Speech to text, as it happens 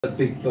A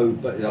big bow,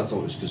 but I thought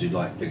it was because he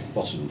liked big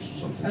bottoms or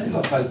something. Has he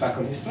got a bow back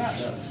on his flat?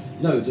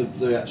 No,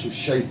 the actual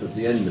shape of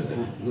the end of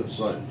it looks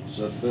like it's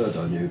a bird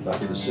I knew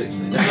back in the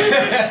 60s.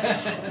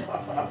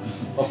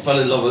 I fell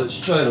in love with it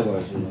straight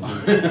away.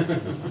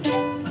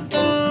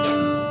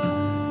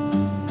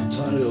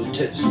 Tiny little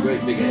tits and great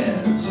big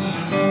hairs.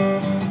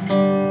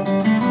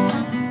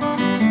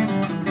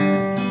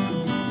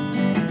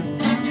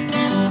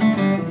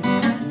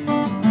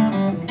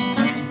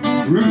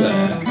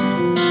 Roulette.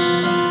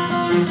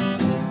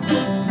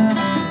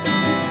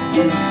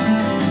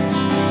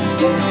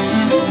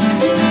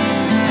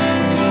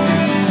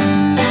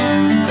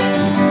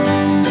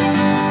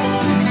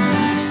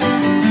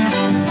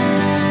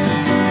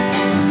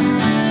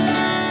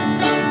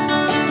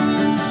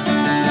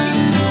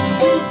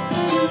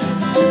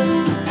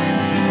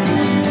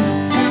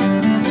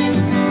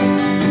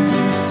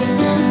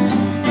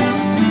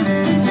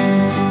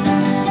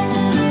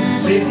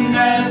 Sitting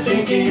and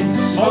thinking,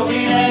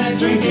 smoking and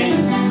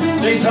drinking,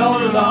 they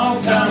told a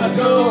long time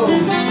ago.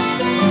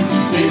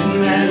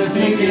 Sitting and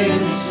thinking,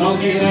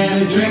 smoking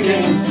and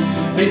drinking,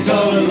 they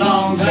told a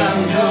long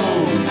time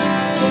ago.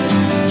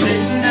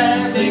 Sitting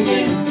and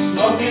thinking,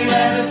 smoking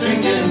and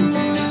drinking,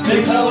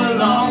 they told a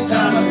long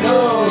time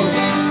ago.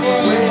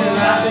 Well,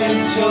 I've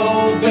been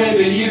told,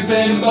 baby, you've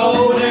been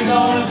bold and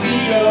gonna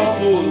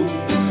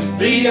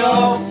be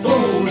your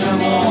fool no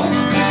more.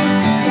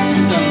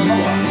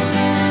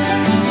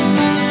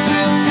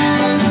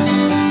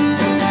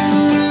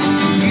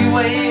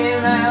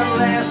 Went out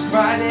last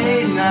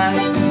Friday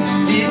night,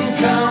 didn't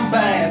come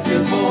back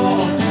till 4.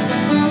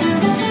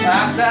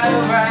 I sat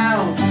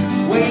around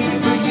waiting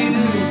for you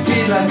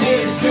till I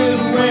just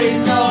couldn't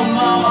wait no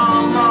more.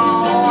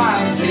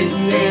 I was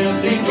sitting there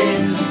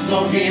thinking,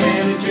 smoking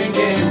and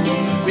drinking,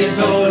 been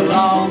told a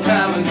long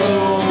time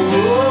ago.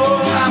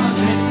 I was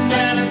sitting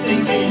there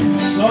thinking,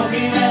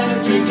 smoking and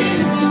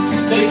drinking,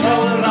 they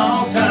told a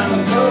long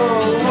time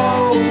ago.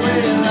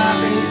 Well,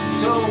 I've been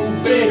told,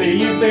 baby,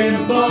 you've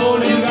been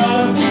bold and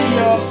gonna be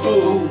your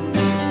fool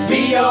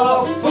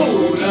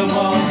no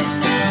more.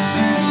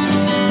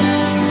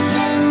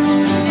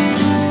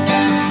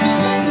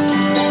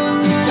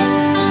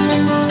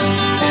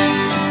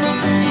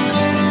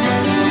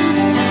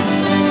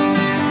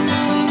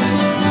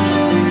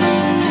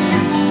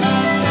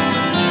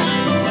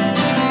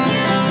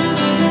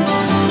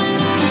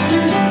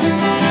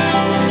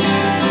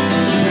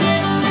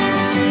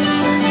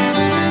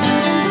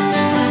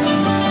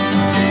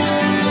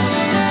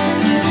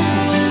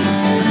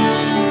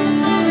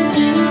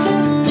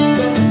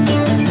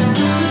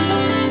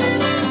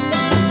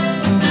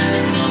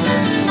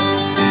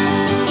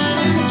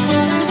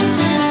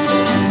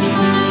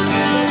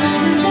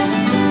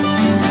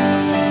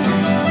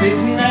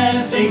 Sitting and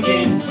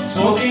thinking,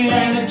 smoking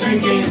and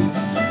drinking,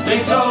 they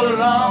told a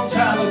long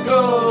time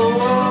ago.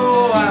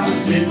 I was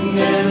sitting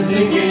and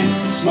thinking,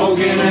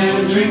 smoking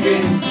and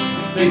drinking,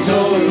 they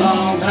told a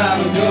long time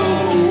ago.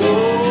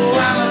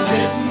 I was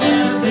sitting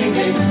and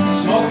thinking,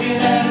 smoking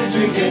and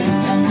drinking,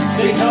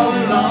 they told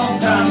a long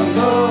time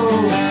ago.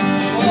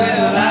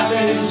 Well, I've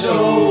been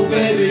told,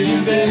 baby,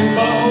 you've been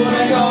bold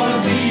and gonna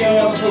be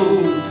your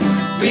fool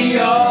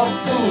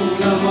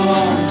no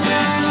more.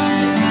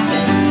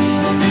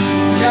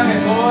 Got me,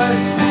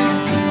 boys.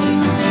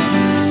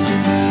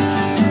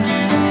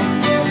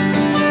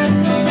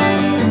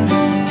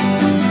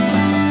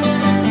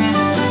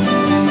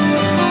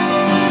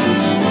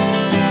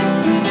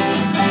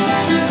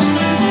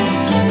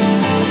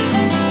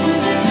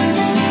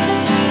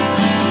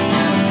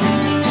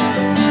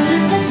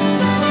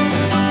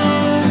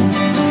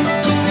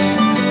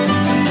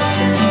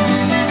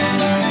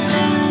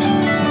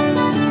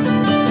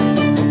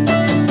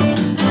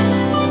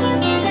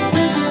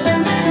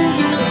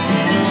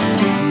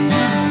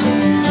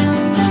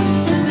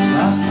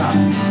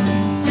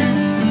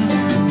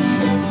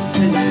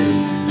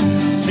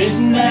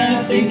 Sitting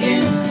and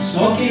thinking,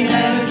 smoking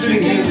and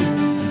drinking,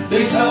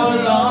 they told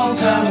a long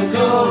time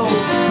ago.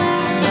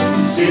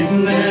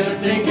 Sitting and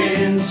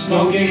thinking,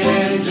 smoking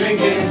and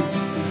drinking,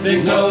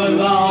 they told a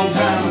long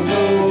time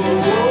ago.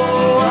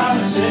 I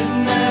was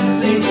sitting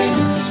and thinking,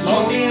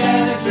 smoking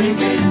and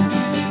drinking,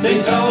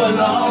 they told a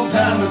long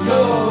time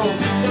ago.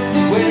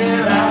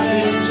 Well, I've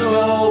been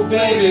told,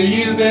 baby,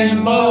 you've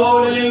been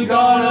bold and you're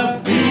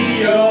gonna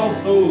be your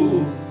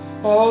fool.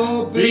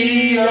 Oh,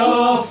 be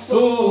your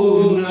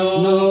fool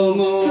no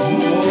more.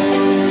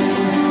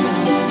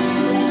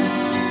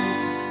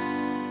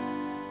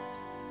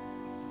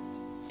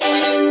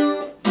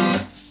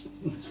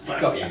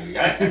 Got you.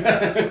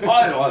 I've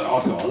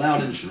got a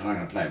loud instrument. I'm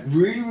going to play it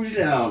really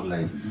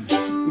loudly.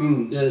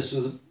 Yeah, this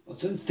was. I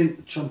don't think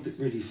the trumpet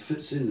really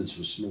fits into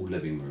a small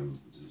living room.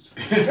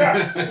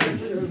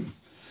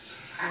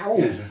 Ow!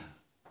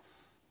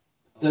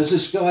 There's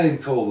this guy in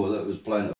Cornwall that was playing